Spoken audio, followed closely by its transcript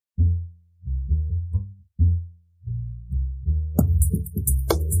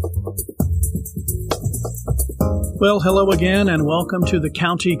Well, hello again, and welcome to the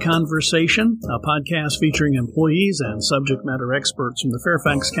County Conversation, a podcast featuring employees and subject matter experts from the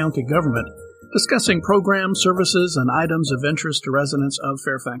Fairfax County government discussing programs, services, and items of interest to residents of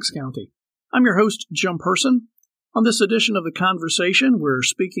Fairfax County. I'm your host, Jim Person. On this edition of the Conversation, we're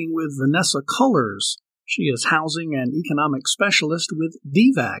speaking with Vanessa Cullors. She is Housing and Economic Specialist with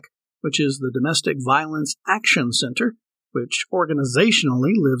DVAC, which is the Domestic Violence Action Center, which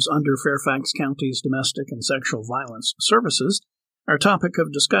organizationally lives under Fairfax County's Domestic and Sexual Violence Services. Our topic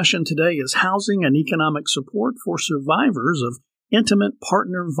of discussion today is housing and economic support for survivors of intimate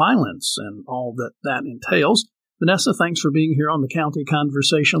partner violence and all that entails. Vanessa, thanks for being here on the County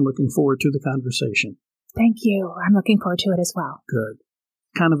Conversation. Looking forward to the conversation. Thank you. I'm looking forward to it as well. Good.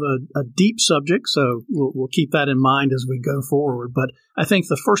 Kind of a deep subject, so we'll keep that in mind as we go forward. But I think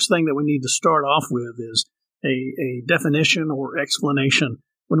the first thing that we need to start off with is a definition or explanation.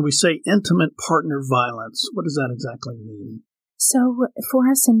 When we say intimate partner violence, what does that exactly mean? So for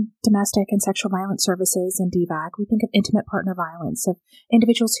us in Domestic and Sexual Violence Services and DVAC, we think of intimate partner violence of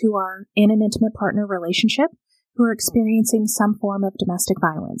individuals who are in an intimate partner relationship who are experiencing some form of domestic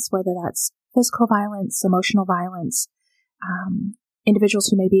violence, whether that's physical violence, emotional violence, individuals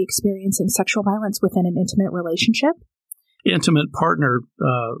who may be experiencing sexual violence within an intimate relationship. Intimate partner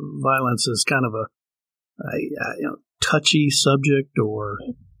violence is kind of a touchy subject, or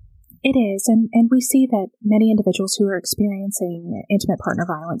it is, and we see that many individuals who are experiencing intimate partner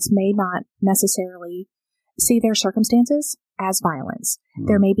violence may not necessarily see their circumstances as violence.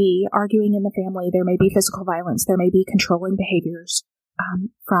 There may be arguing in the family, there may be physical violence, there may be controlling behaviors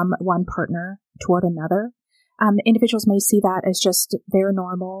from one partner toward another. Individuals may see that as just their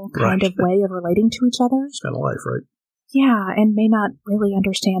normal kind of way of relating to each other. It's kind of life, right? Yeah, and may not really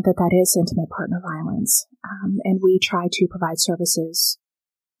understand that that is intimate partner violence. And we try to provide services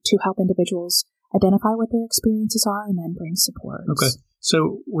to help individuals identify what their experiences are and then bring support. Okay.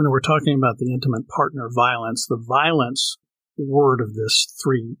 So when we're talking about the intimate partner violence, the violence word of this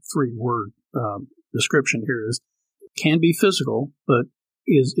three-word description here is can be physical, but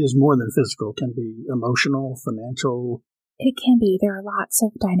is more than physical. Can be emotional, financial. It can be. There are lots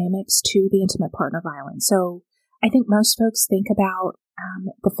of dynamics to the intimate partner violence. So I think most folks think about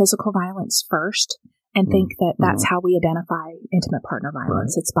the physical violence first and think that that's how we identify intimate partner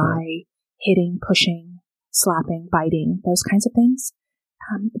violence. Right. It's by hitting, pushing, slapping, biting, those kinds of things.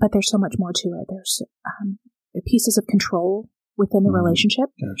 But there's so much more to it. There's pieces of control within the relationship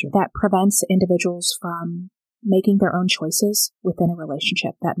that prevents individuals from making their own choices within a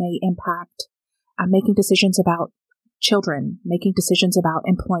relationship that may impact making decisions about children, making decisions about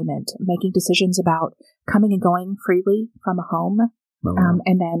employment, making decisions about coming and going freely from a home,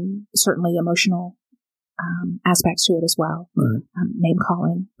 and then certainly emotional aspects to it as well. Right. Name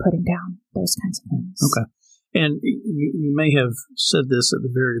calling, putting down, those kinds of things. Okay. And you may have said this at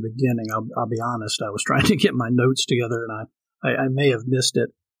the very beginning. I'll be honest. I was trying to get my notes together, and I may have missed it.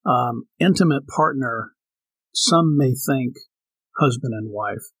 Intimate partner, some may think husband and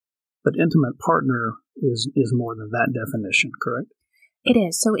wife, but intimate partner is more than that definition, correct? It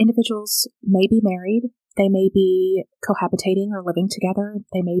is. So individuals may be married. They may be cohabitating or living together.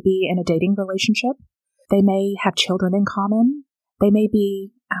 They may be in a dating relationship. They may have children in common. They may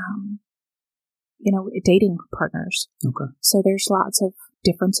be, dating partners. Okay. So there's lots of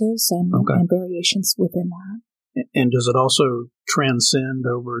differences and variations within that. And does it also transcend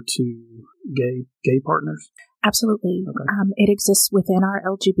over to gay partners? Absolutely. Okay. It exists within our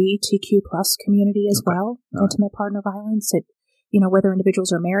LGBTQ plus community as well. Intimate partner violence. It, whether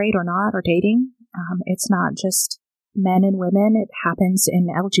individuals are married or not or dating, it's not just men and women. It happens in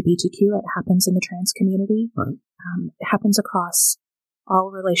LGBTQ. It happens in the trans community. Right. It happens across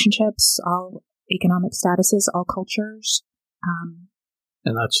all relationships, all economic statuses, all cultures.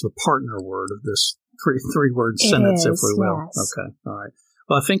 And that's the partner word of this three-word sentence, if we will. Yes. Okay. All right.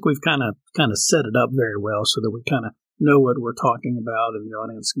 Well, I think we've kind of set it up very well so that we kind of know what we're talking about, and the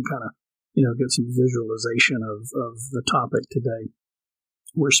audience can kind of, get some visualization of the topic today.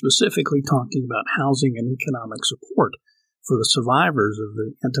 We're specifically talking about housing and economic support for the survivors of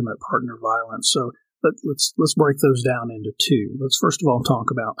the intimate partner violence. So let's break those down into two. Let's first of all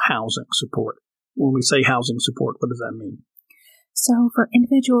talk about housing support. When we say housing support, what does that mean? So for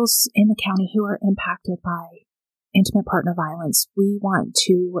individuals in the county who are impacted by intimate partner violence, we want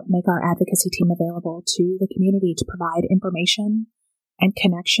to make our advocacy team available to the community to provide information and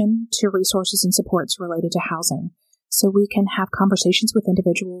connection to resources and supports related to housing. So we can have conversations with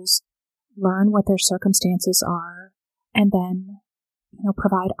individuals, learn what their circumstances are, and then,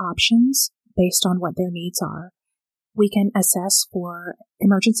 provide options based on what their needs are. We can assess for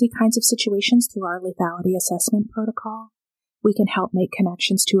emergency kinds of situations through our lethality assessment protocol. We can help make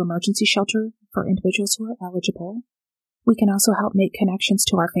connections to emergency shelter for individuals who are eligible. We can also help make connections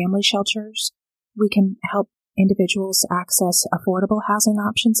to our family shelters. We can help individuals access affordable housing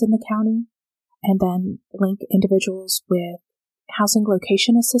options in the county, and then link individuals with housing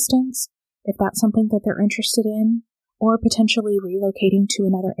location assistance if that's something that they're interested in, or potentially relocating to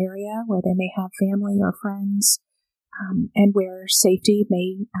another area where they may have family or friends, and where safety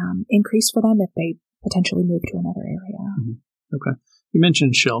may increase for them if they potentially move to another area. Mm-hmm. Okay. You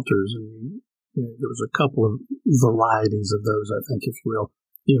mentioned shelters, and there was a couple of varieties of those, I think, if you will.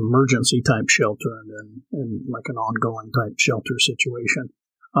 The emergency type shelter and like an ongoing type shelter situation.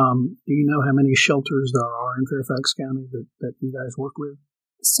 Do you know how many shelters there are in Fairfax County that you guys work with?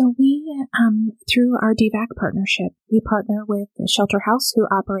 So we, through our DVAC partnership, we partner with the Shelter House, who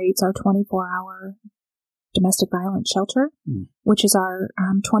operates our 24-hour domestic violence shelter, which is our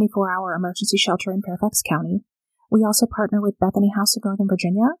 24-hour emergency shelter in Fairfax County. We also partner with Bethany House of Northern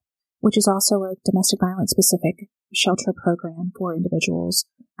Virginia, which is also a domestic violence specific shelter program for individuals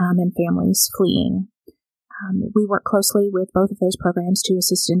and families fleeing. We work closely with both of those programs to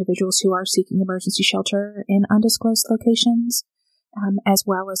assist individuals who are seeking emergency shelter in undisclosed locations, as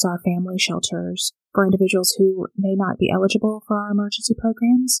well as our family shelters for individuals who may not be eligible for our emergency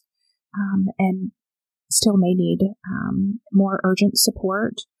programs and still may need more urgent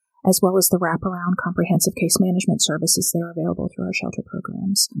support, as well as the wraparound comprehensive case management services that are available through our shelter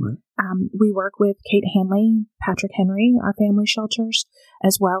programs. Right. We work with Kate Hanley, Patrick Henry, our family shelters,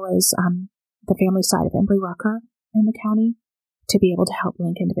 as well as the family side of Embry Rucker in the county, to be able to help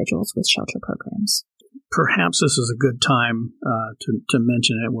link individuals with shelter programs. Perhaps this is a good time to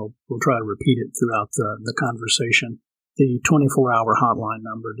mention it. We'll try to repeat it throughout the conversation. The 24-hour hotline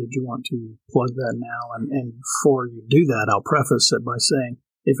number, did you want to plug that now? And before you do that, I'll preface it by saying,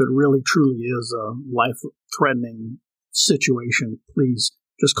 if it really truly is a life-threatening situation, please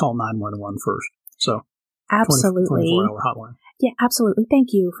just call 911 first. So, absolutely. 24-hour hotline. Yeah, absolutely.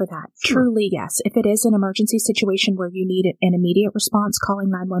 Thank you for that. Sure. Truly, yes. If it is an emergency situation where you need an immediate response, calling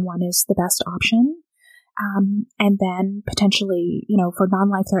 911 is the best option. And then potentially, for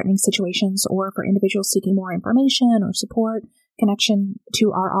non-life-threatening situations or for individuals seeking more information or support, connection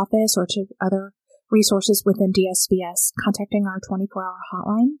to our office or to other resources within DSVS, contacting our 24-hour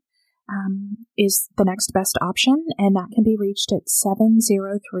hotline is the next best option, and that can be reached at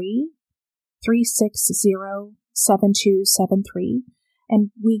 703-360-7273.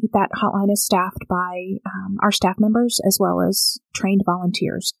 And that hotline is staffed by our staff members as well as trained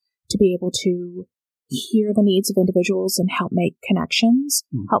volunteers to be able to hear the needs of individuals and help make connections,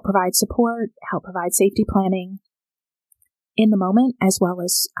 help provide support, help provide safety planning in the moment, as well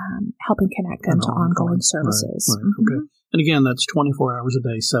as helping connect them to ongoing services. Right. Okay. And again, that's 24 hours a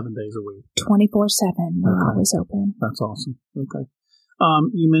day, 7 days a week. 24/7. We're always open. That's awesome. Okay.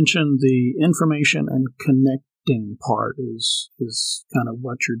 You mentioned the information and connecting part is kind of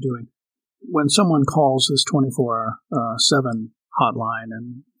what you're doing. When someone calls this 24/7 hotline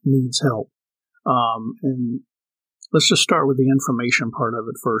and needs help, and let's just start with the information part of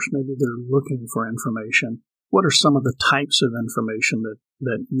it first. Maybe they're looking for information. What are some of the types of information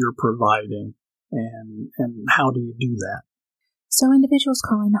that you're providing, and how do you do that? So individuals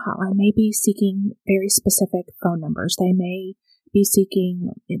calling the hotline may be seeking very specific phone numbers. They may be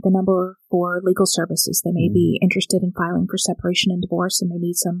seeking the number for legal services. They may be interested in filing for separation and divorce and may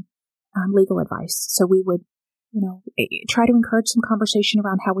need some legal advice. So we would, try to encourage some conversation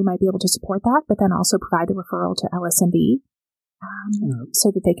around how we might be able to support that, but then also provide the referral to LSNV.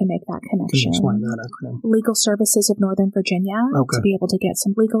 So that they can make that connection. Can you explain that acronym? Legal Services of Northern Virginia, to be able to get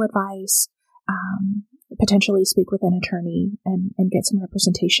some legal advice, potentially speak with an attorney and get some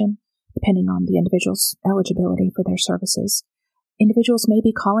representation, depending on the individual's eligibility for their services. Individuals may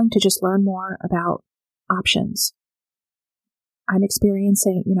be calling to just learn more about options. I'm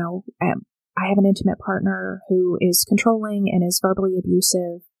experiencing, I have an intimate partner who is controlling and is verbally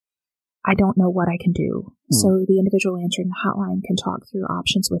abusive. I don't know what I can do. So the individual answering the hotline can talk through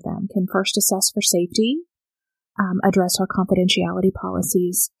options with them, can first assess for safety, address our confidentiality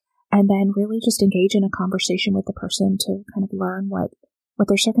policies, and then really just engage in a conversation with the person to kind of learn what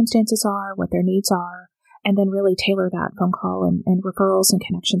their circumstances are, what their needs are, and then really tailor that phone call and referrals and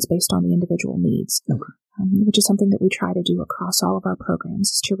connections based on the individual needs, which is something that we try to do across all of our programs,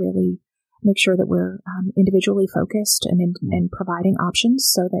 is to really make sure that we're individually focused and providing options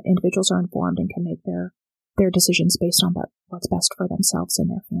so that individuals are informed and can make their decisions based on what's best for themselves and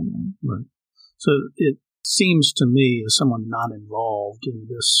their family. Right. So it seems to me, as someone not involved in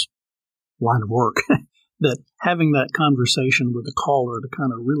this line of work, that having that conversation with the caller to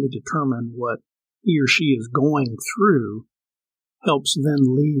kind of really determine what he or she is going through helps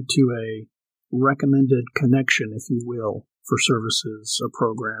then lead to a recommended connection, if you will, for services, a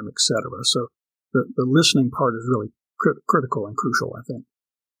program, etc. So the listening part is really critical and crucial, I think.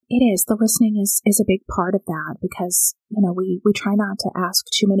 It is. The listening is a big part of that because, we try not to ask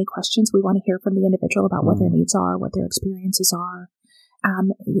too many questions. We want to hear from the individual about what their needs are, what their experiences are.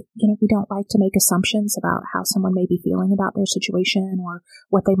 We don't like to make assumptions about how someone may be feeling about their situation or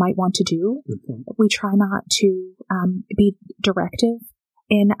what they might want to do. We try not to be directive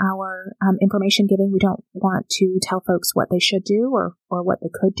in our information giving. We don't want to tell folks what they should do or what they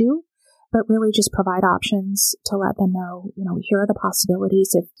could do, but really just provide options to let them know, here are the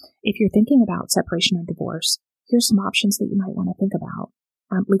possibilities. If you're thinking about separation or divorce, here's some options that you might want to think about.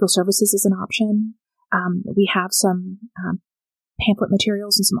 Legal services is an option. We have some pamphlet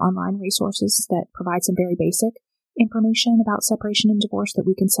materials and some online resources that provide some very basic information about separation and divorce that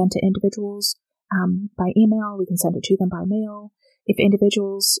we can send to individuals by email. We can send it to them by mail. If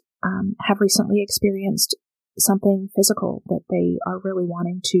individuals have recently experienced something physical that they are really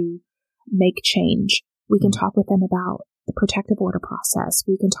wanting to make change, we can talk with them about the protective order process.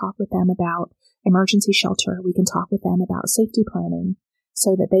 We can talk with them about emergency shelter. We can talk with them about safety planning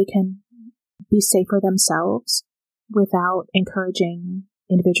so that they can be safer themselves without encouraging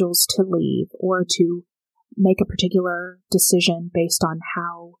individuals to leave or to make a particular decision based on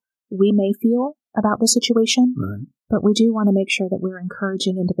how we may feel about the situation. Right. But we do want to make sure that we're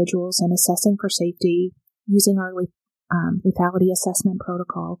encouraging individuals and assessing for safety using our lethality assessment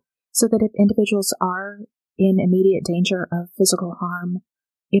protocol so that if individuals are in immediate danger of physical harm,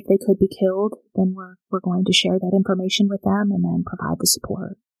 if they could be killed, then we're going to share that information with them and then provide the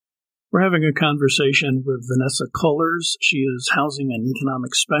support. We're having a conversation with Vanessa Cullors. She is Housing and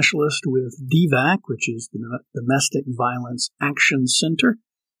Economic Specialist with DVAC, which is the Domestic Violence Action Center.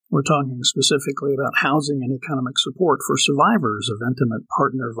 We're talking specifically about housing and economic support for survivors of intimate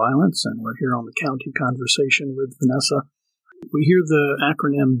partner violence, and we're here on the County Conversation with Vanessa. We hear the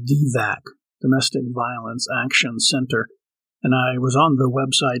acronym DVAC, Domestic Violence Action Center, and I was on the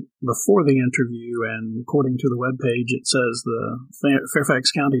website before the interview, and according to the webpage, it says the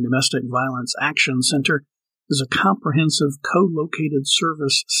Fairfax County Domestic Violence Action Center is a comprehensive co-located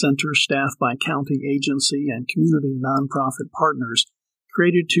service center staffed by county agency and community nonprofit partners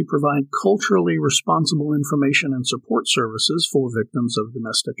created to provide culturally responsible information and support services for victims of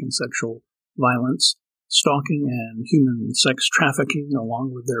domestic and sexual violence, stalking, and human sex trafficking, along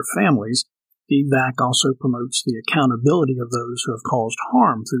with their families. DVAC also promotes the accountability of those who have caused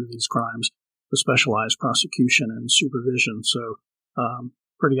harm through these crimes with specialized prosecution and supervision. So,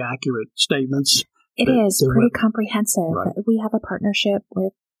 pretty accurate statements. It is pretty comprehensive. Right. We have a partnership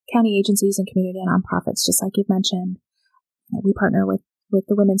with county agencies and community nonprofits, just like you've mentioned. We partner with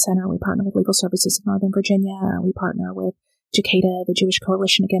the Women's Center. We partner with Legal Services of Northern Virginia. We partner with JCADA, the Jewish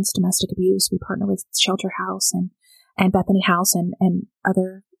Coalition Against Domestic Abuse. We partner with Shelter House and Bethany House and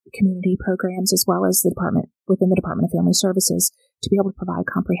other community programs, as well as within the Department of Family Services, to be able to provide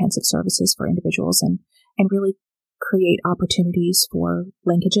comprehensive services for individuals and really create opportunities for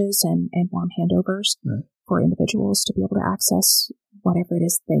linkages and warm handovers for individuals to be able to access whatever it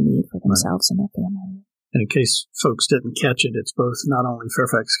is they need for themselves and their family. And in case folks didn't catch it, it's both not only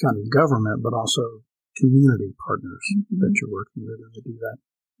Fairfax County government, but also community partners that you're working with to do that.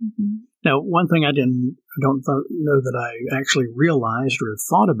 Now, one thing I don't know that I actually realized or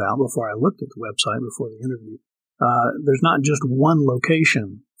thought about before I looked at the website before the interview, there's not just one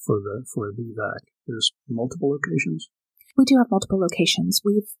location for a DVAC. There's multiple locations. We do have multiple locations.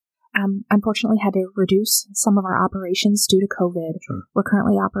 We've unfortunately had to reduce some of our operations due to COVID. Sure. We're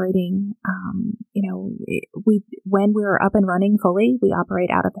currently operating, when we're up and running fully, we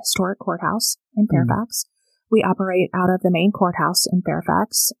operate out of the historic courthouse in Fairfax. We operate out of the main courthouse in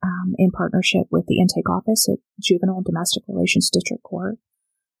Fairfax in partnership with the intake office at Juvenile and Domestic Relations District Court.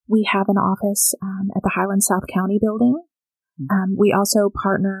 We have an office at the Highland South County building. We also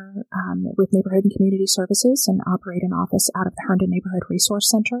partner with Neighborhood and Community Services and operate an office out of the Herndon Neighborhood Resource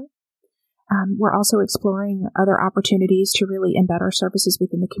Center. We're also exploring other opportunities to really embed our services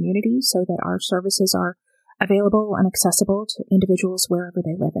within the community so that our services are available and accessible to individuals wherever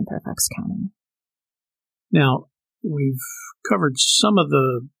they live in Fairfax County. Now, we've covered some of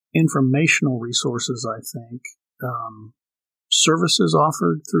the informational resources, I think. Services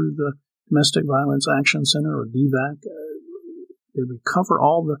offered through the Domestic Violence Action Center, or DVAC. Did we cover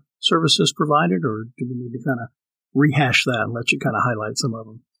all the services provided, or do we need to kind of rehash that and let you kind of highlight some of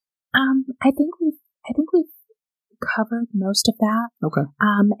them? I think we've covered most of that. Okay.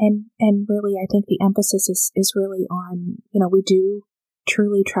 And really, I think the emphasis is really on, we do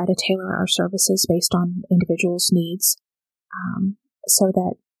truly try to tailor our services based on individuals' needs, so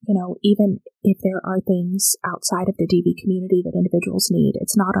that, even if there are things outside of the DV community that individuals need,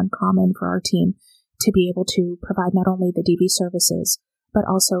 it's not uncommon for our team to be able to provide not only the DV services, but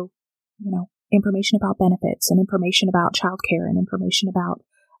also, information about benefits and information about childcare and information about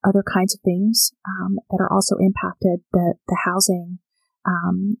other kinds of things that are also impacted, the housing,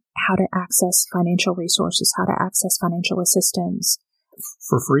 how to access financial resources, how to access financial assistance.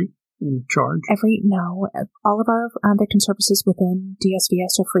 For free? In charge? No. All of our victim services within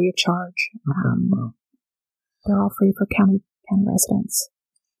DSVS are free of charge. Okay. They're all free for county residents.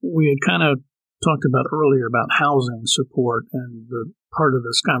 We had kind of talked about earlier about housing support, and the part of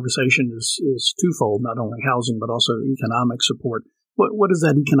this conversation is twofold, not only housing, but also economic support. What does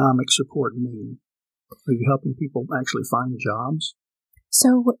that economic support mean? Are you helping people actually find jobs?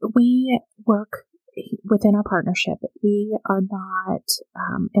 So we work within our partnership. We are not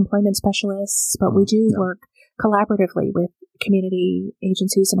employment specialists, but we do work collaboratively with community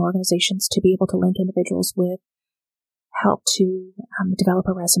agencies and organizations to be able to link individuals with help to develop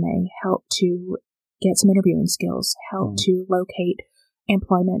a resume, help to get some interviewing skills, help to locate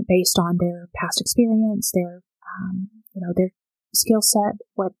employment based on their past experience, their skill set,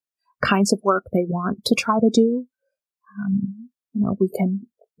 what kinds of work they want to try to do. We can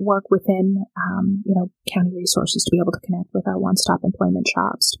work within, county resources to be able to connect with our one-stop employment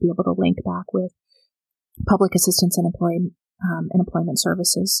shops, to be able to link back with public assistance and employment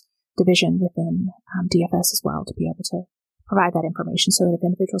services division within DFS as well, to be able to provide that information so that if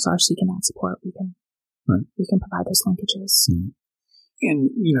individuals are seeking that support, we can provide those linkages. Mm-hmm. And,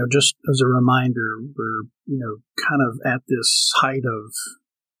 just as a reminder, we're, kind of at this height of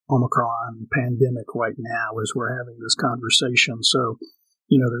Omicron pandemic right now as we're having this conversation. So,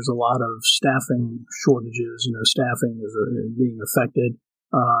 there's a lot of staffing shortages, staffing is being affected.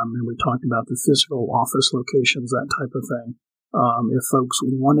 And we talked about the physical office locations, that type of thing. If folks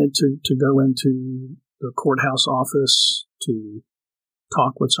wanted to go into the courthouse office to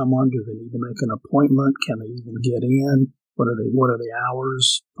talk with someone, do they need to make an appointment? Can they even get in? What are the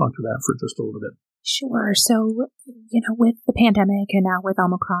hours? Talk to that for just a little bit. Sure. So, with the pandemic and now with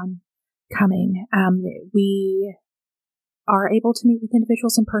Omicron coming, we are able to meet with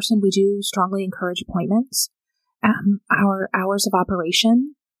individuals in person. We do strongly encourage appointments. Our hours of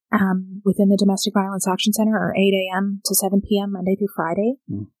operation within the Domestic Violence Action Center are 8 a.m. to 7 p.m. Monday through Friday.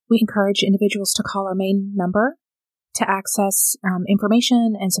 We encourage individuals to call our main number to access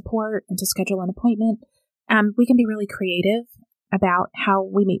information and support and to schedule an appointment. We can be really creative about how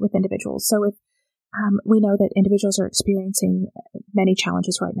we meet with individuals. So if we know that individuals are experiencing many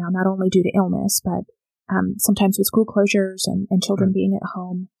challenges right now, not only due to illness, but sometimes with school closures and children being at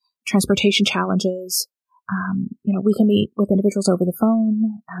home, transportation challenges. We can meet with individuals over the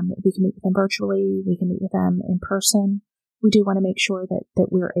phone. We can meet with them virtually. We can meet with them in person. We do want to make sure that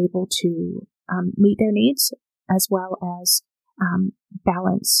we're able to meet their needs as well as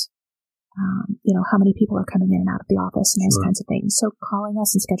balance, how many people are coming in and out of the office and those kinds of things. So calling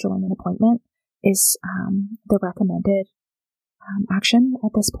us and scheduling an appointment is the recommended action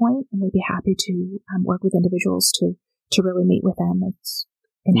at this point, and we'd be happy to work with individuals to really meet with them.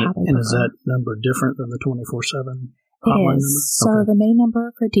 How they and is that number different than the 24/7 hotline number? So the main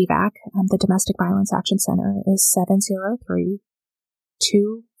number for DVAC, the Domestic Violence Action Center, is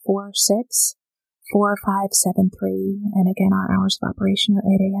 703-246-4573. And again, our hours of operation are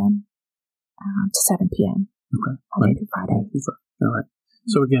 8 a.m. To 7 p.m. Okay. Monday through Friday. All right.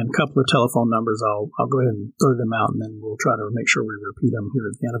 So again, a couple of telephone numbers. I'll go ahead and throw them out, and then we'll try to make sure we repeat them here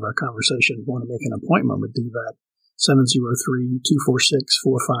at the end of our conversation. If you want to make an appointment with DVAC,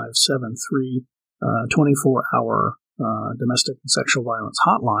 703-246-4573. 24-hour domestic and sexual violence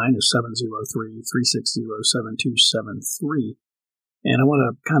hotline is 703-360-7273. And I want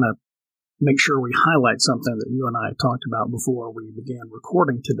to kind of make sure we highlight something that you and I talked about before we began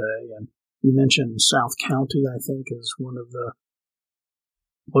recording today. And you mentioned South County, I think, is one of the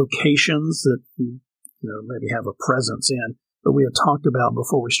locations that you maybe have a presence in. But we had talked about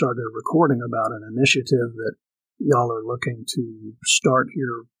before we started recording about an initiative that y'all are looking to start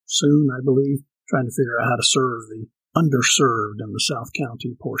here soon, I believe, trying to figure out how to serve the underserved in the South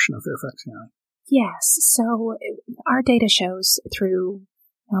County portion of Fairfax County. Yes. So our data shows through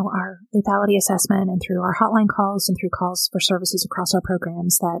our lethality assessment and through our hotline calls and through calls for services across our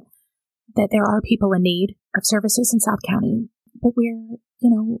programs that there are people in need of services in South County. But we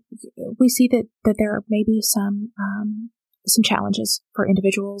see that there may be some challenges for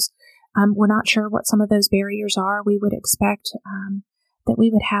individuals We're not sure what some of those barriers are. We would expect that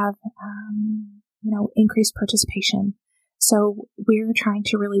we would have, increased participation. So we're trying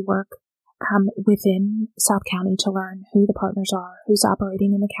to really work within South County to learn who the partners are, who's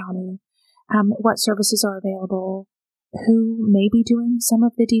operating in the county, what services are available, who may be doing some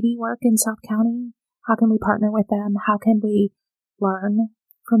of the DV work in South County. How can we partner with them? How can we learn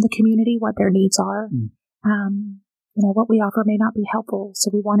from the community what their needs are? What we offer may not be helpful. So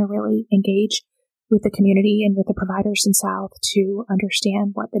we want to really engage with the community and with the providers in South to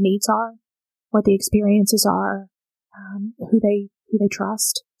understand what the needs are, what the experiences are, who they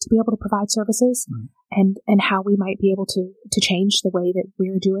trust to be able to provide services, and how we might be able to change the way that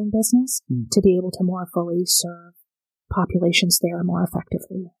we're doing business to be able to more fully serve populations there more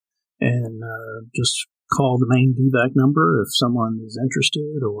effectively. And just call the main DVAC number if someone is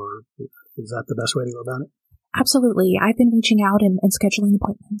interested, or is that the best way to go about it? Absolutely. I've been reaching out and scheduling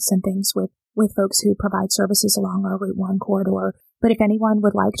appointments and things with folks who provide services along our Route 1 corridor. But if anyone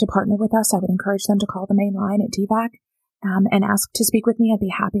would like to partner with us, I would encourage them to call the main line at DVAC and ask to speak with me. I'd be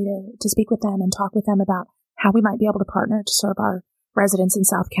happy to speak with them and talk with them about how we might be able to partner to serve our residents in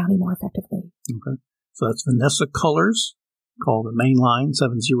South County more effectively. Okay. So that's Vanessa Cullors. Call the main line,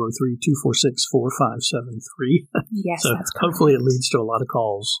 703-246-4573. Yes, so that's correct. Hopefully it leads to a lot of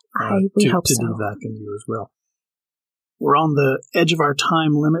calls we hope to so. DVAC and you as well. We're on the edge of our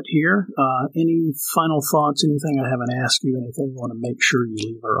time limit here. Any final thoughts, anything I haven't asked you, anything you want to make sure you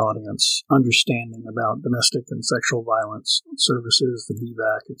leave our audience understanding about domestic and sexual violence services, the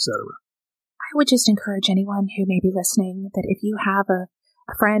DVAC, etc.? I would just encourage anyone who may be listening that if you have a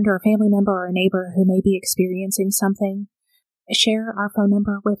friend or a family member or a neighbor who may be experiencing something, share our phone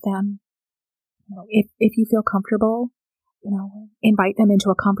number with them. If you feel comfortable, invite them into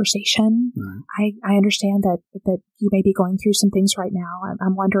a conversation. I understand that you may be going through some things right now.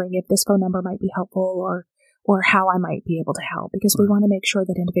 I'm wondering if this phone number might be helpful or how I might be able to help, because we want to make sure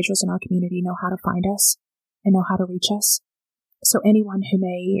that individuals in our community know how to find us and know how to reach us. So anyone who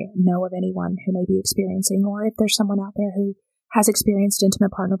may know of anyone who may be experiencing, or if there's someone out there who has experienced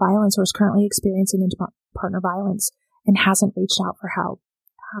intimate partner violence or is currently experiencing intimate partner violence and hasn't reached out for help,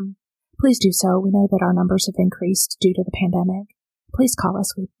 please do so. We know that our numbers have increased due to the pandemic. Please call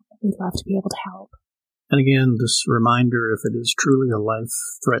us. We'd love to be able to help. And again, this reminder, if it is truly a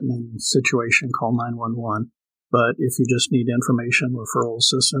life-threatening situation, call 911. But if you just need information, referral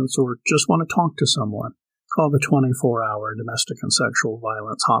assistance, or just want to talk to someone, call the 24-hour Domestic and Sexual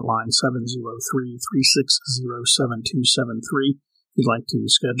Violence Hotline, 703-360-7273. If you'd like to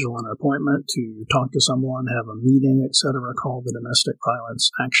schedule an appointment to talk to someone, have a meeting, etc., call the Domestic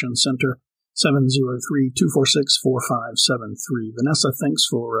Violence Action Center, 703-246-4573. Vanessa, thanks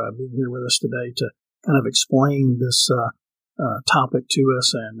for being here with us today to kind of explain this topic to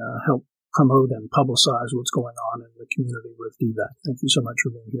us and help promote and publicize what's going on in the community with DVAC. Thank you so much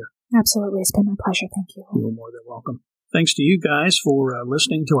for being here. Absolutely. It's been my pleasure. Thank you. You're more than welcome. Thanks to you guys for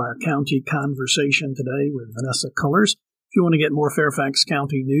listening to our county conversation today with Vanessa Cullors. If you want to get more Fairfax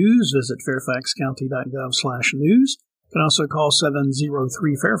County news, visit fairfaxcounty.gov/news. You can also call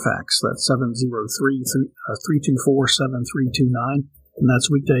 703-FAIRFAX. That's 703-324-7329. And that's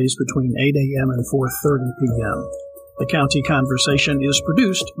weekdays between 8 a.m. and 4:30 p.m. The County Conversation is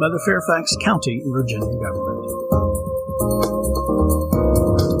produced by the Fairfax County, Virginia government.